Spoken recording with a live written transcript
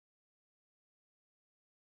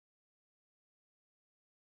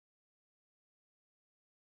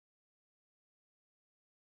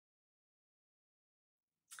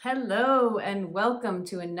Hello and welcome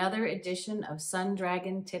to another edition of Sun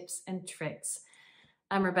Dragon Tips and Tricks.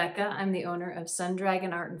 I'm Rebecca. I'm the owner of Sun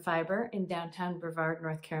Dragon Art and Fiber in downtown Brevard,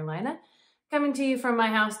 North Carolina. Coming to you from my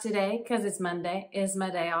house today because it's Monday, is my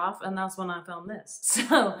day off, and that's when I film this.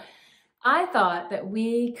 So I thought that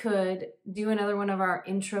we could do another one of our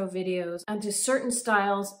intro videos onto certain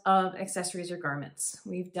styles of accessories or garments.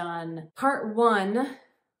 We've done part one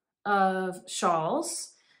of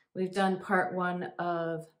shawls. We've done part one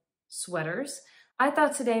of sweaters. I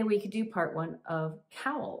thought today we could do part one of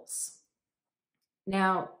cowls.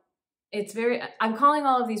 Now, I'm calling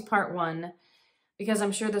all of these part one because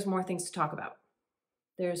I'm sure there's more things to talk about.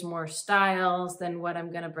 There's more styles than what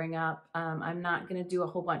I'm going to bring up. I'm not going to do a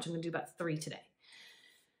whole bunch. I'm going to do about 3 today.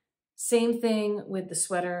 Same thing with the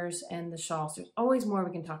sweaters and the shawls. There's always more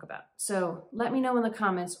we can talk about. So let me know in the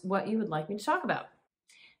comments what you would like me to talk about.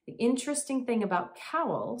 The interesting thing about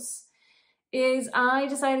cowls is I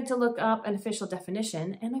decided to look up an official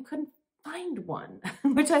definition and I couldn't find one,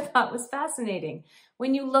 which I thought was fascinating.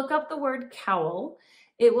 When you look up the word cowl,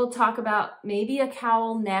 it will talk about maybe a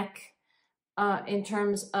cowl neck in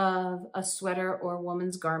terms of a sweater or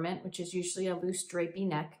woman's garment, which is usually a loose drapey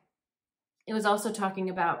neck. It was also talking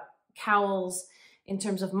about cowls in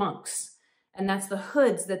terms of monks. And that's the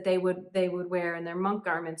hoods that they would wear in their monk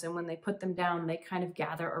garments. And when they put them down, they kind of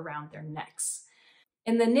gather around their necks.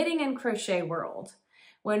 In the knitting and crochet world,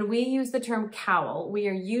 when we use the term cowl, we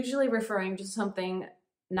are usually referring to something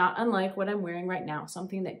not unlike what I'm wearing right now,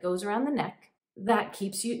 something that goes around the neck that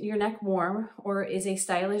keeps your neck warm or is a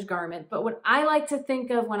stylish garment. But what I like to think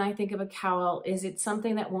of when I think of a cowl is it's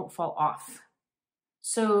something that won't fall off.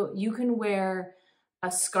 So you can wear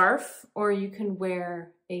a scarf or you can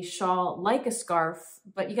wear a shawl like a scarf,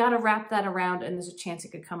 but you got to wrap that around and there's a chance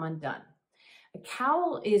it could come undone. A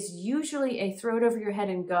cowl is usually a throw it over your head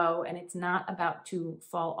and go, and it's not about to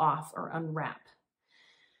fall off or unwrap.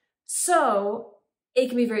 So it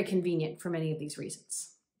can be very convenient for many of these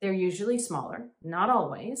reasons. They're usually smaller, not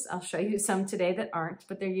always. I'll show you some today that aren't,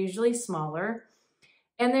 but they're usually smaller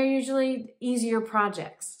and they're usually easier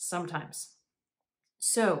projects sometimes.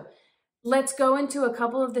 So let's go into a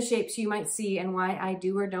couple of the shapes you might see and why I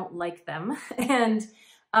do or don't like them. And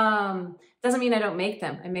doesn't mean I don't make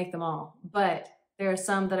them. I make them all. But there are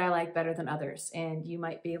some that I like better than others. And you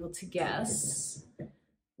might be able to guess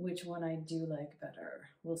which one I do like better.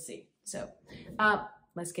 We'll see. So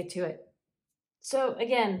let's get to it. So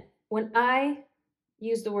again, when I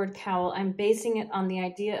use the word cowl, I'm basing it on the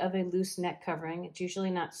idea of a loose neck covering. It's usually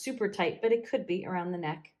not super tight, but it could be around the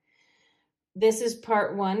neck. This is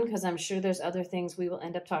part one because I'm sure there's other things we will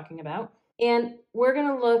end up talking about. And we're going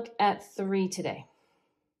to look at 3 today.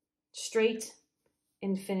 Straight,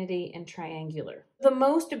 infinity, and triangular. The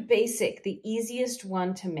most basic, the easiest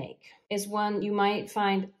one to make is one you might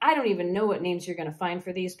find, I don't even know what names you're going to find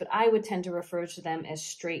for these, but I would tend to refer to them as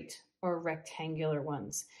straight or rectangular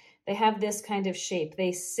ones. They have this kind of shape.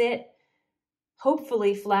 They sit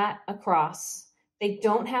hopefully flat across. They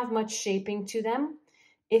don't have much shaping to them.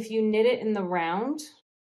 If you knit it in the round,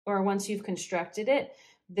 or once you've constructed it,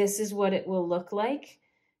 this is what it will look like.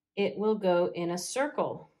 It will go in a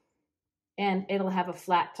circle, and it'll have a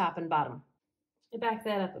flat top and bottom. Let me back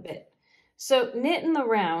that up a bit. So knit in the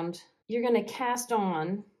round, you're going to cast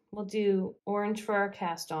on. We'll do orange for our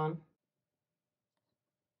cast on.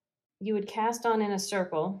 You would cast on in a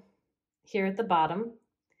circle here at the bottom,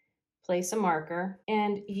 place a marker,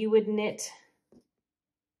 and you would knit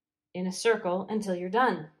in a circle until you're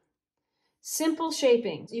done. Simple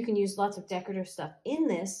shaping. You can use lots of decorative stuff in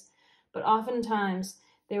this, but oftentimes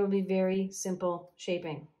there will be very simple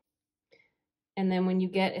shaping. And then when you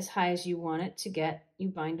get as high as you want it to get, you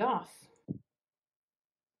bind off.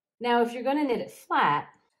 Now, if you're going to knit it flat,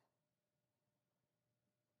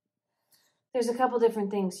 there's a couple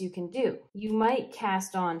different things you can do. You might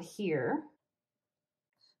cast on here,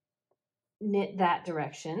 knit that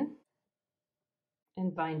direction,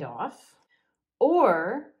 and bind off.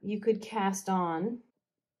 Or you could cast on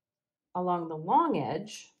along the long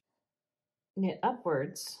edge, knit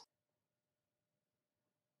upwards,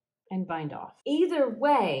 and bind off. Either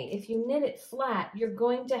way, if you knit it flat, you're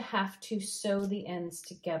going to have to sew the ends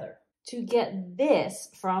together. To get this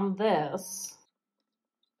from this,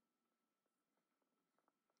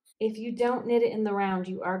 if you don't knit it in the round,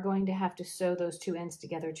 you are going to have to sew those 2 ends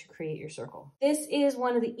together to create your circle. This is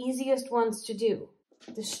one of the easiest ones to do.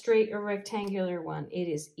 The straight or rectangular one. It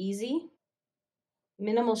is easy,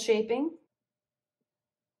 minimal shaping.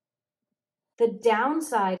 The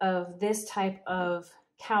downside of this type of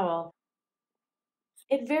cowl,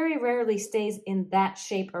 it very rarely stays in that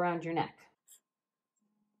shape around your neck.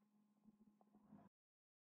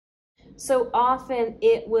 So often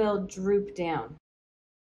it will droop down.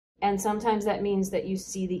 And sometimes that means that you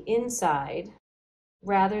see the inside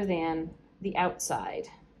rather than the outside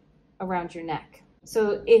around your neck.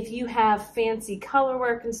 So if you have fancy color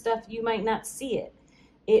work and stuff, you might not see it.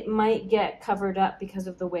 It might get covered up because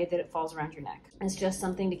of the way that it falls around your neck. It's just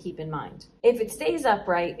something to keep in mind. If it stays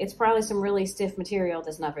upright, it's probably some really stiff material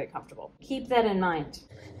that's not very comfortable. Keep that in mind.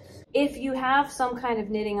 If you have some kind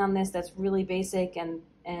of knitting on this that's really basic and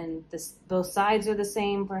both sides are the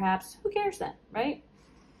same, perhaps, who cares then, right?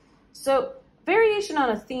 So variation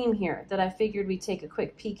on a theme here that I figured we'd take a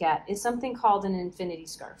quick peek at is something called an infinity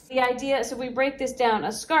scarf. The idea, so if we break this down,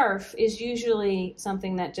 a scarf is usually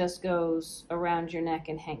something that just goes around your neck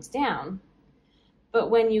and hangs down.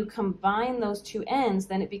 But when you combine those two ends,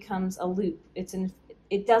 then it becomes a loop.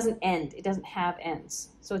 It doesn't end. It doesn't have ends.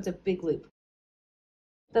 So it's a big loop.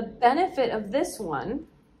 The benefit of this one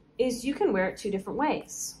is you can wear it two different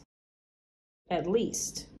ways, at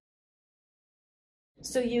least.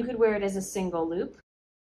 So you could wear it as a single loop,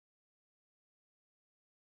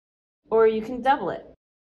 or you can double it.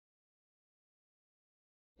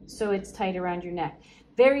 So it's tight around your neck.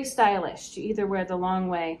 Very stylish to either wear the long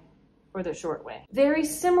way or the short way. Very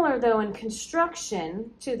similar though in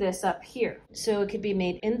construction to this up here. So it could be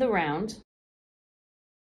made in the round,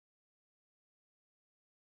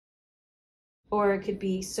 or it could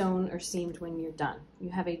be sewn or seamed when you're done. You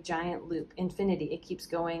have a giant loop, infinity. It keeps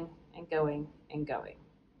going and going and going.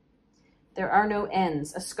 There are no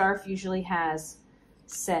ends. A scarf usually has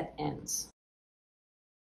set ends.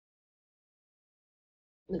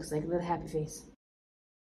 Looks like a little happy face.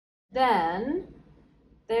 Then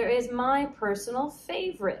there is my personal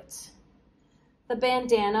favorite, the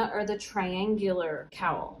bandana or the triangular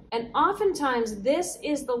cowl. And oftentimes this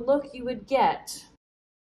is the look you would get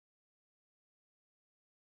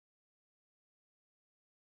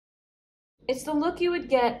It's the look you would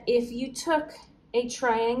get if you took a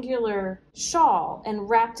triangular shawl and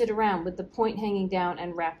wrapped it around with the point hanging down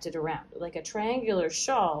and wrapped it around. Like a triangular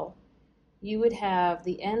shawl, you would have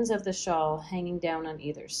the ends of the shawl hanging down on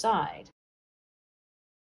either side.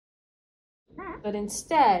 But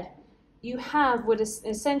instead, you have what is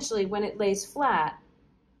essentially, when it lays flat,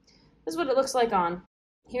 this is what it looks like on.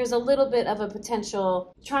 Here's a little bit of a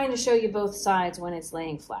potential, trying to show you both sides when it's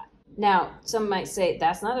laying flat. Now, some might say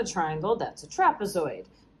that's not a triangle, that's a trapezoid.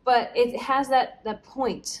 But it has that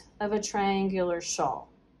point of a triangular shawl.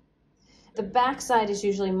 The back side is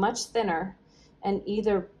usually much thinner and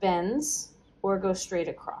either bends or goes straight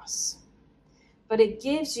across. But it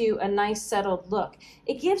gives you a nice settled look.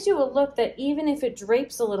 It gives you a look that even if it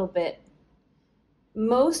drapes a little bit,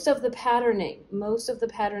 most of the patterning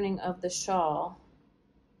of the shawl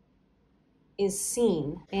is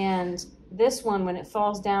seen. And this one, when it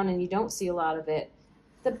falls down and you don't see a lot of it,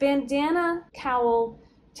 the bandana cowl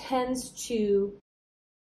tends to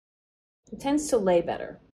lay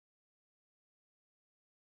better.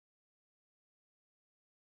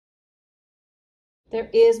 There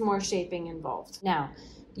is more shaping involved. Now,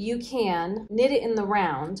 you can knit it in the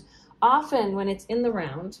round. Often when it's in the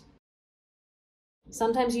round,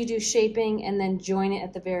 sometimes you do shaping and then join it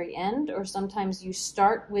at the very end, or sometimes you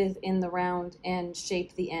start with in the round and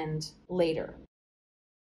shape the end later.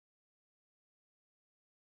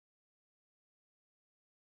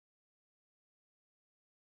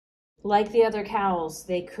 Like the other cowls,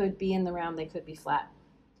 they could be in the round, they could be flat.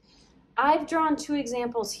 I've drawn two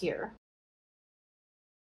examples here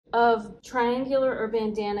of triangular or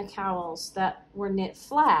bandana cowls that were knit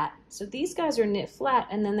flat. So these guys are knit flat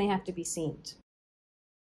and then they have to be seamed.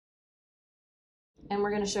 And we're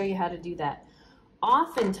going to show you how to do that.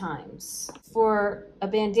 Oftentimes, for a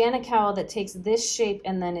bandana cowl that takes this shape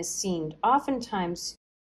and then is seamed, oftentimes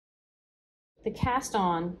the cast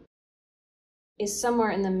on is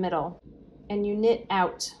somewhere in the middle and you knit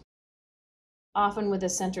out, often with a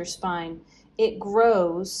center spine. It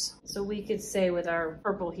grows, so we could say with our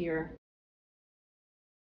purple here,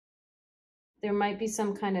 there might be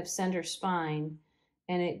some kind of center spine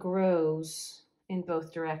and it grows in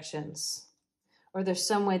both directions. Or there's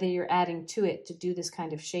some way that you're adding to it to do this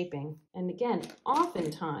kind of shaping. And again,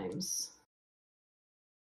 oftentimes,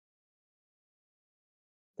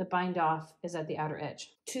 the bind off is at the outer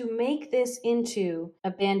edge. To make this into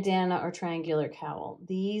a bandana or triangular cowl,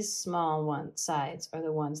 these small sides are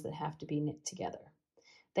the ones that have to be knit together.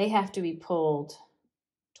 They have to be pulled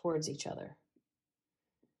towards each other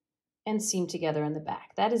and seamed together in the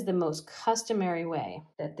back. That is the most customary way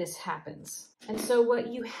that this happens. And so what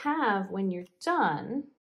you have when you're done,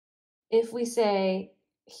 if we say,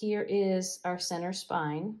 here is our center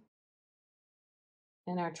spine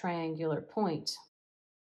and our triangular point,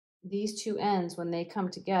 these two ends, when they come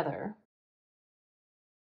together,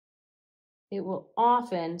 it will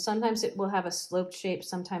often, sometimes it will have a sloped shape,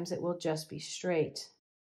 sometimes it will just be straight.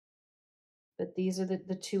 But these are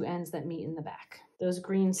the two ends that meet in the back. Those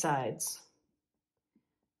green sides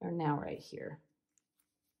are now right here.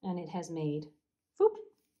 And it has made, whoop,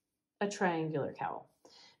 a triangular cowl.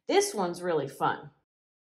 This one's really fun.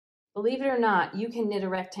 Believe it or not, you can knit a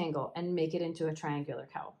rectangle and make it into a triangular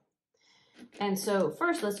cowl. And so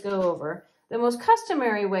first let's go over the most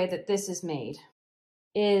customary way that this is made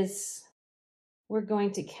is we're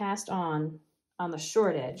going to cast on the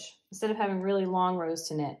short edge. Instead of having really long rows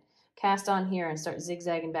to knit, cast on here and start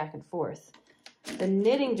zigzagging back and forth. The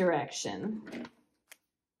knitting direction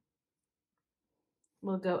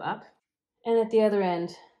will go up, and at the other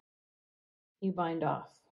end, you bind off.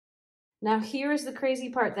 Now here is the crazy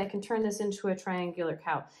part that can turn this into a triangular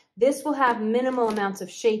cowl. This will have minimal amounts of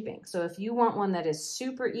shaping. So if you want one that is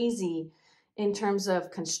super easy in terms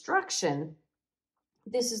of construction,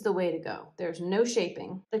 this is the way to go. There's no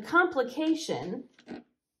shaping. The complication,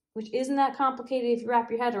 which isn't that complicated if you wrap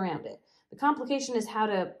your head around it, the complication is how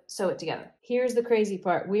to sew it together. Here's the crazy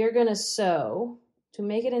part. We are going to sew to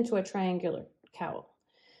make it into a triangular cowl.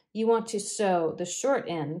 You want to sew the short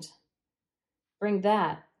end, bring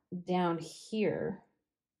that down here,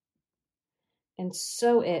 and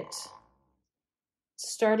sew it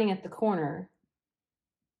starting at the corner,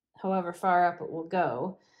 however far up it will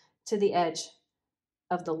go, to the edge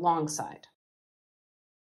of the long side.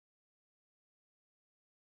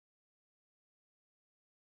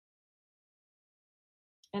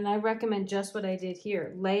 And I recommend just what I did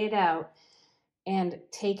here. Lay it out and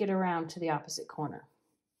take it around to the opposite corner.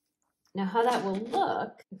 Now how that will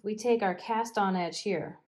look, if we take our cast on edge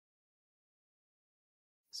here.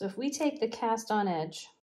 So if we take the cast on edge,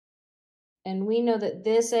 and we know that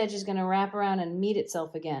this edge is going to wrap around and meet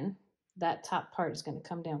itself again, that top part is going to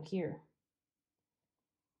come down here.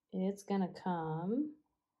 It's going to come,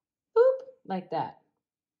 boop, like that.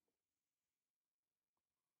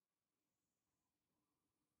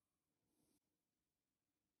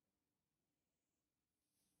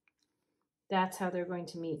 That's how they're going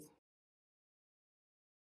to meet.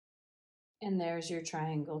 And there's your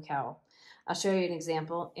triangle cowl. I'll show you an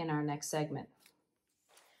example in our next segment.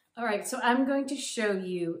 All right, so I'm going to show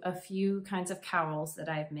you a few kinds of cowls that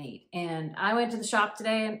I've made. And I went to the shop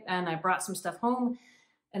today and I brought some stuff home.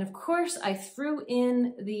 And of course, I threw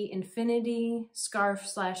in the infinity scarf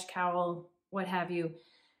slash cowl, what have you,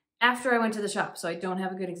 after I went to the shop. So I don't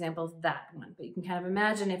have a good example of that one. But you can kind of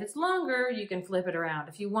imagine if it's longer, you can flip it around.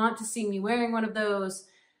 If you want to see me wearing one of those,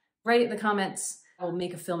 write it in the comments. I will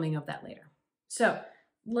make a filming of that later. So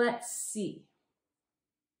let's see.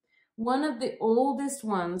 One of the oldest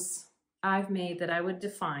ones I've made that I would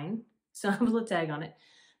define, so I'm going to tag on it,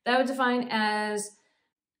 that I would define as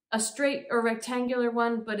a straight or rectangular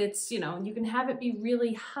one, but it's, you know, you can have it be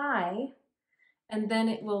really high and then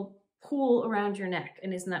it will pull around your neck.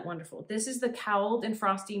 And isn't that wonderful? This is the Cowl'd and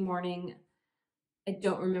Frosty morning. I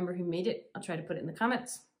don't remember who made it. I'll try to put it in the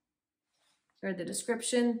comments or the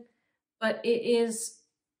description, but it is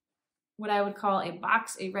what I would call a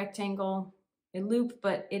box, a rectangle, a loop,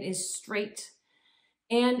 but it is straight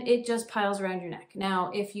and it just piles around your neck.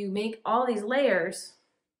 Now, if you make all these layers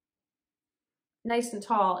nice and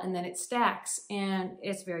tall and then it stacks and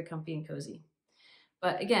it's very comfy and cozy.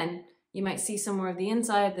 But again, you might see some more of the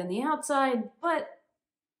inside than the outside, but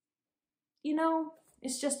you know,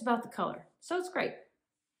 it's just about the color. So it's great.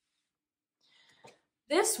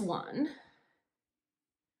 This one,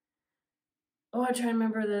 oh, I try to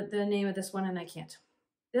remember the name of this one and I can't.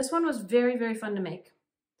 This one was very, very fun to make.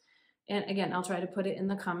 And again, I'll try to put it in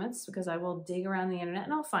the comments because I will dig around the internet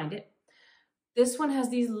and I'll find it. This one has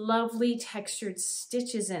these lovely textured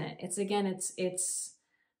stitches in it. It's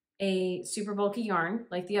a super bulky yarn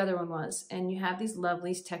like the other one was. And you have these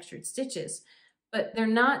lovely textured stitches, but they're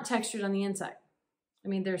not textured on the inside. I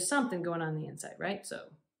mean, there's something going on the inside, right? So,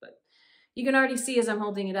 but you can already see as I'm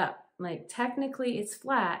holding it up, like technically it's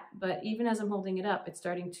flat, but even as I'm holding it up, it's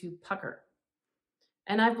starting to pucker.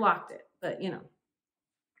 And I've blocked it, but you know.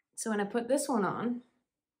 So when I put this one on,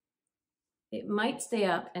 it might stay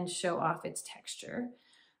up and show off its texture,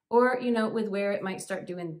 or, you know, with where it might start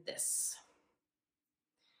doing this.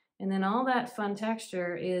 And then all that fun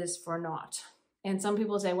texture is for naught. And some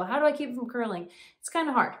people say, well, how do I keep it from curling? It's kind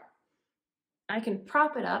of hard. I can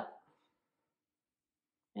prop it up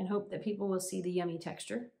and hope that people will see the yummy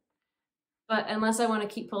texture. But unless I want to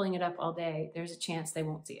keep pulling it up all day, there's a chance they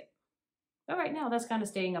won't see it. But right now, that's kind of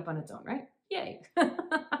staying up on its own, right? Yay.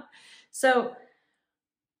 So,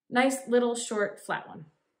 nice little short flat one.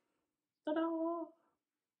 Ta-da!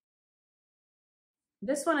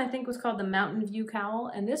 This one I think was called the Mountain View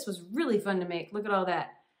Cowl, and this was really fun to make. Look at all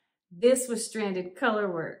that. This was stranded color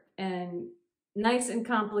work and nice and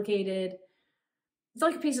complicated. It's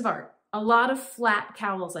like a piece of art. A lot of flat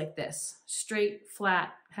cowls like this, straight,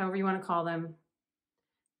 flat, however you want to call them.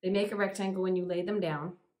 They make a rectangle when you lay them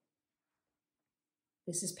down.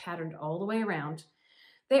 This is patterned all the way around.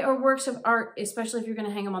 They are works of art, especially if you're going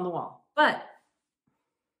to hang them on the wall. But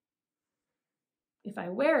if I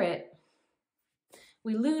wear it,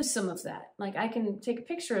 we lose some of that. Like I can take a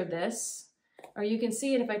picture of this, or you can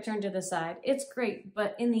see it if I turn to the side. It's great,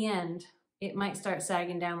 but in the end, it might start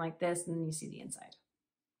sagging down like this, and then you see the inside.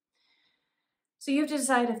 So you have to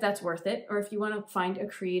decide if that's worth it, or if you want to find a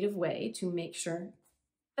creative way to make sure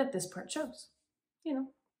that this part shows, you know.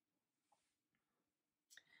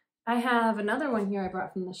 I have another one here I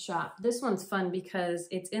brought from the shop. This one's fun because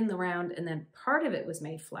it's in the round and then part of it was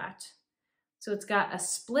made flat. So it's got a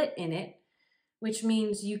split in it, which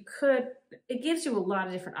means it gives you a lot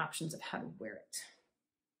of different options of how to wear it.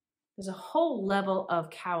 There's a whole level of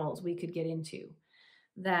cowls we could get into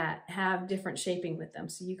that have different shaping with them.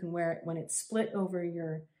 So you can wear it when it's split over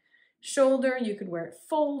your shoulder, you could wear it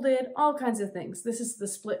folded, all kinds of things. This is the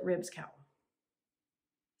split ribs cowl.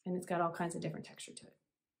 And it's got all kinds of different texture to it.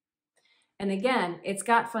 And again, it's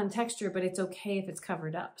got fun texture, but it's okay if it's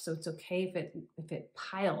covered up. So it's okay if it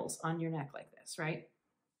piles on your neck like this, right?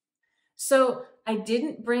 So I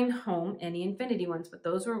didn't bring home any infinity ones, but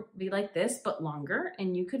those will be like this, but longer,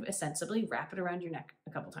 and you could ostensibly wrap it around your neck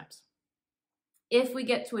a couple times. If we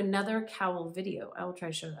get to another cowl video, I will try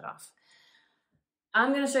to show that off.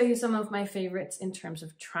 I'm going to show you some of my favorites in terms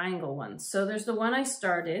of triangle ones. So there's the one I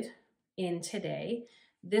started in today.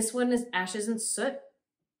 This one is Ashes and Soot,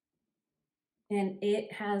 and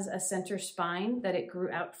it has a center spine that it grew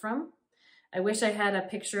out from. I wish I had a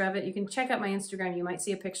picture of it. You can check out my Instagram. You might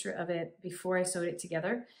see a picture of it before I sewed it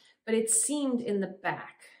together, but it's seamed in the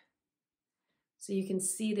back. So you can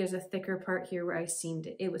see there's a thicker part here where I seamed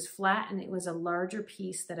it. It was flat and it was a larger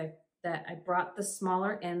piece that I brought the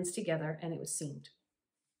smaller ends together and it was seamed.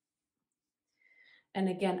 And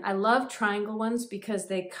again, I love triangle ones because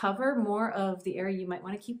they cover more of the area you might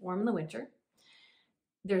want to keep warm in the winter.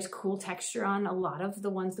 There's cool texture on a lot of the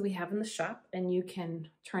ones that we have in the shop, and you can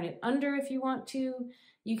turn it under if you want to.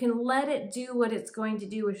 You can let it do what it's going to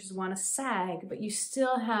do, which is want to sag, but you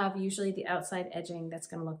still have usually the outside edging that's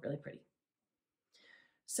going to look really pretty.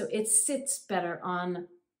 So it sits better on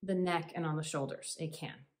the neck and on the shoulders. It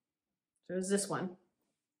can. So there's this one.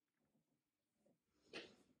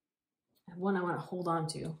 One I want to hold on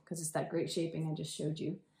to because it's that great shaping I just showed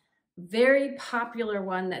you. Very popular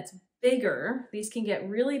one that's bigger. These can get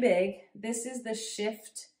really big. This is the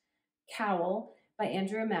Shift Cowl by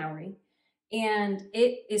Andrea Mowry. And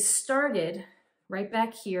it is started right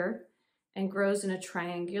back here and grows in a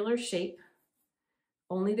triangular shape.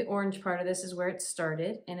 Only the orange part of this is where it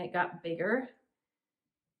started, and it got bigger.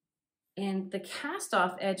 And the cast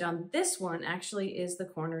off edge on this one actually is the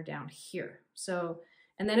corner down here. So,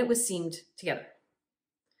 and then it was seamed together.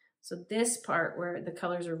 So this part where the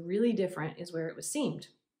colors are really different is where it was seamed.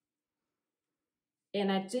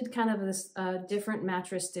 And I did kind of this different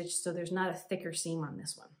mattress stitch, so there's not a thicker seam on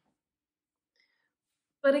this one.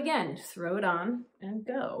 But again, throw it on and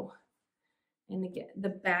go. And again, the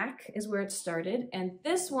back is where it started. And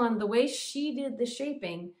this one, the way she did the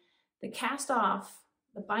shaping, the cast off,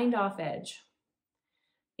 the bind off edge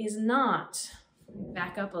is not,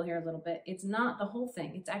 back up here a little bit, it's not the whole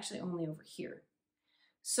thing. It's actually only over here.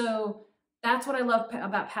 So that's what I love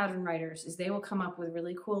about pattern writers is they will come up with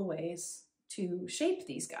really cool ways to shape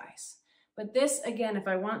these guys. But this, again, if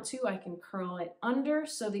I want to, I can curl it under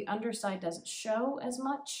so the underside doesn't show as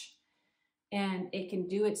much. And it can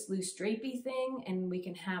do its loose drapey thing, and we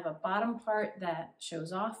can have a bottom part that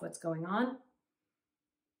shows off what's going on.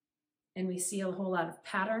 And we see a whole lot of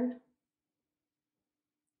pattern.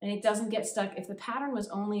 And it doesn't get stuck. If the pattern was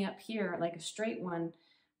only up here, like a straight one,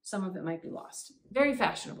 some of it might be lost. Very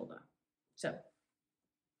fashionable though. So,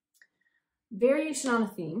 variation on a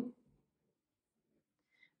theme.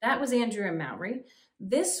 That was Andrea Mowry.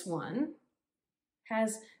 This one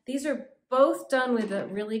has, these are both done with a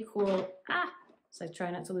really cool, so I try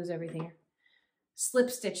not to lose everything here, slip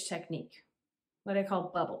stitch technique, what I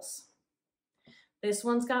call bubbles. This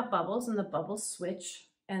one's got bubbles, and the bubbles switch,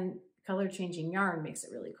 and color changing yarn makes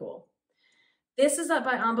it really cool. This is up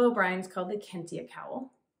by Amba O'Brien's called the Kentia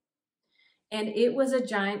Cowl. And it was a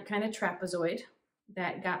giant kind of trapezoid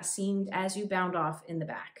that got seamed as you bound off in the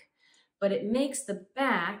back. But it makes the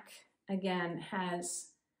back, again,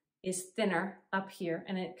 is thinner up here,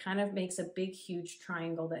 and it kind of makes a big, huge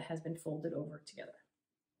triangle that has been folded over together.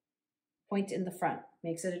 Point in the front.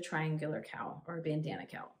 makes it a triangular cowl or a bandana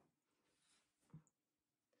cowl.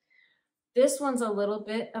 This one's a little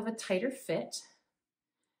bit of a tighter fit.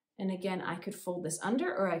 And again, I could fold this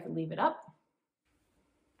under or I could leave it up.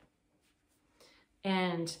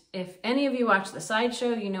 And if any of you watch the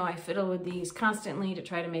sideshow, you know I fiddle with these constantly to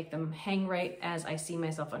try to make them hang right as I see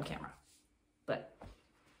myself on camera. But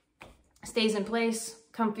stays in place,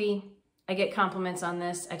 comfy. I get compliments on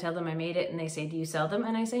this. I tell them I made it and they say, do you sell them?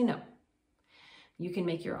 And I say, no, you can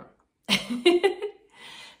make your own.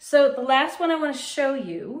 So the last one I want to show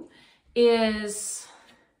you is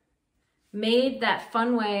made that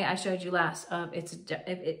fun way I showed you last of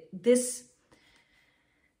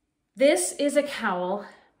this is a cowl,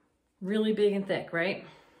 really big and thick, right?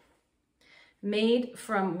 Made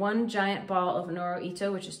from one giant ball of Noro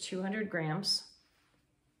Ito, which is 200 grams,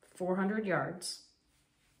 400 yards.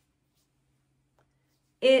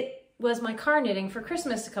 It was my car knitting for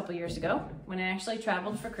Christmas a couple years ago when I actually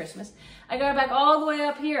traveled for Christmas. I got it back all the way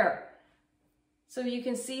up here. So you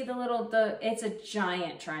can see it's a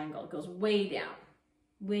giant triangle. It goes way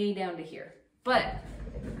down to here. But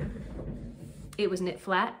it was knit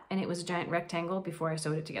flat and it was a giant rectangle before I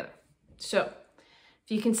sewed it together. So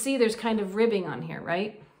if you can see, there's kind of ribbing on here,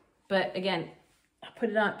 right? But again, I'll put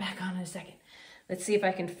it back on in a second. Let's see if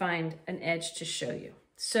I can find an edge to show you.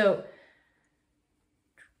 So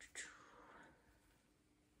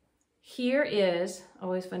here is,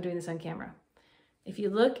 always fun doing this on camera. If you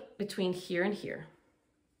look between here and here,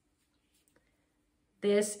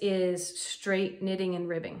 this is straight knitting and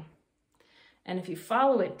ribbing. And if you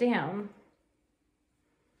follow it down,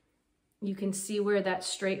 you can see where that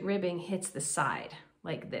straight ribbing hits the side,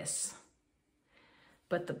 like this.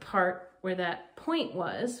 But the part where that point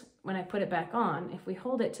was, when I put it back on, if we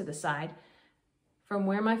hold it to the side, from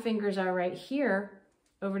where my fingers are right here,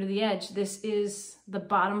 over to the edge, this is the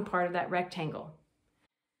bottom part of that rectangle.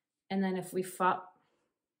 And then if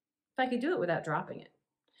I could do it without dropping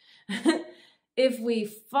it. If we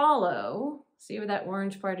follow, see where that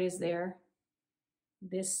orange part is there?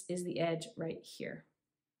 This is the edge right here.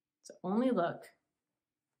 So only look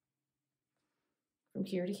from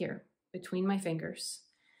here to here, between my fingers.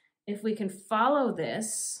 If we can follow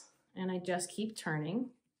this, and I just keep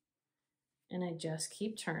turning, and I just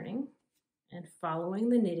keep turning, and following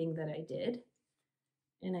the knitting that I did,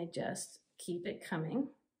 and I just keep it coming.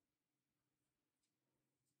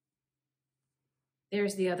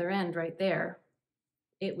 There's the other end right there.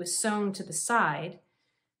 It was sewn to the side,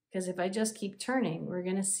 because if I just keep turning, we're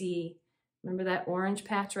gonna see, remember that orange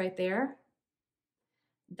patch right there?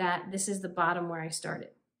 This is the bottom where I started.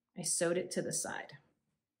 I sewed it to the side.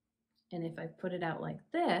 And if I put it out like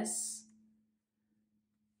this,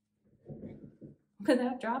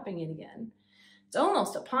 without dropping it again, it's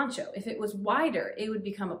almost a poncho. If it was wider, it would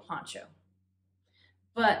become a poncho.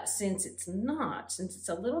 But since it's not, since it's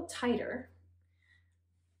a little tighter,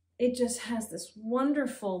 it just has this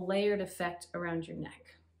wonderful layered effect around your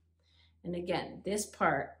neck. And again, this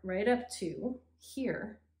part right up to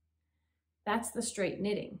here, that's the straight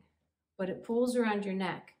knitting, but it pulls around your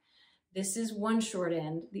neck. This is one short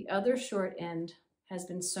end. The other short end has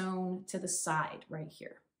been sewn to the side right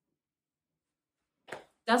here.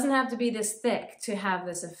 Doesn't have to be this thick to have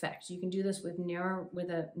this effect. You can do this with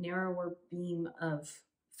a narrower beam of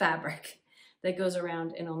fabric that goes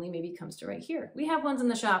around and only maybe comes to right here. We have ones in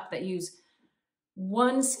the shop that use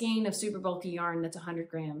one skein of super bulky yarn that's 100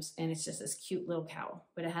 grams, and it's just this cute little cowl,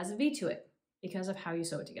 but it has a V to it because of how you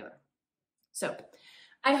sew it together. So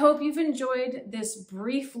I hope you've enjoyed this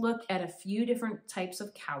brief look at a few different types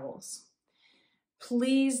of cowls.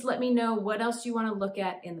 Please let me know what else you want to look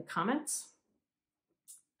at in the comments.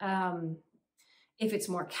 If it's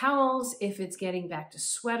more cowls, if it's getting back to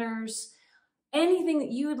sweaters, anything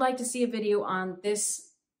that you would like to see a video on.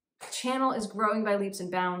 This channel is growing by leaps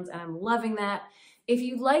and bounds, and I'm loving that. If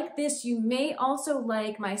you like this, you may also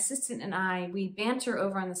like my assistant and I. We banter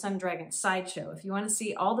over on the Sun Dragon Sideshow. If you want to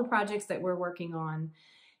see all the projects that we're working on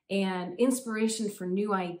and inspiration for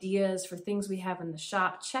new ideas for things we have in the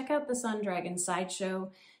shop, check out the Sun Dragon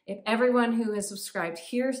Sideshow. If everyone who is subscribed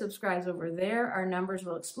here subscribes over there, our numbers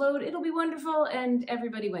will explode. It'll be wonderful and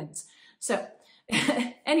everybody wins. So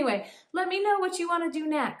anyway, let me know what you want to do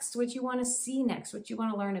next, what you want to see next, what you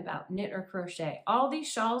want to learn about, knit or crochet. All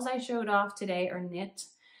these shawls I showed off today are knit,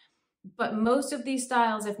 but most of these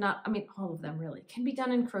styles, if not, I mean, all of them really, can be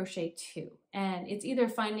done in crochet too. And it's either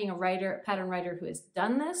finding a pattern writer who has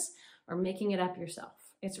done this or making it up yourself.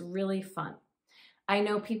 It's really fun. I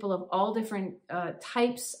know people of all different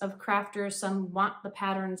types of crafters. Some want the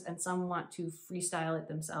patterns and some want to freestyle it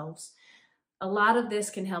themselves. A lot of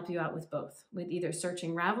this can help you out with both, with either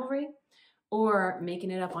searching Ravelry or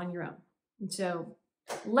making it up on your own. And so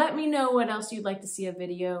let me know what else you'd like to see a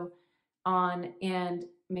video on, and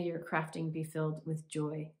may your crafting be filled with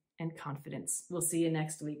joy and confidence. We'll see you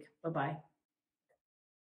next week. Bye-bye.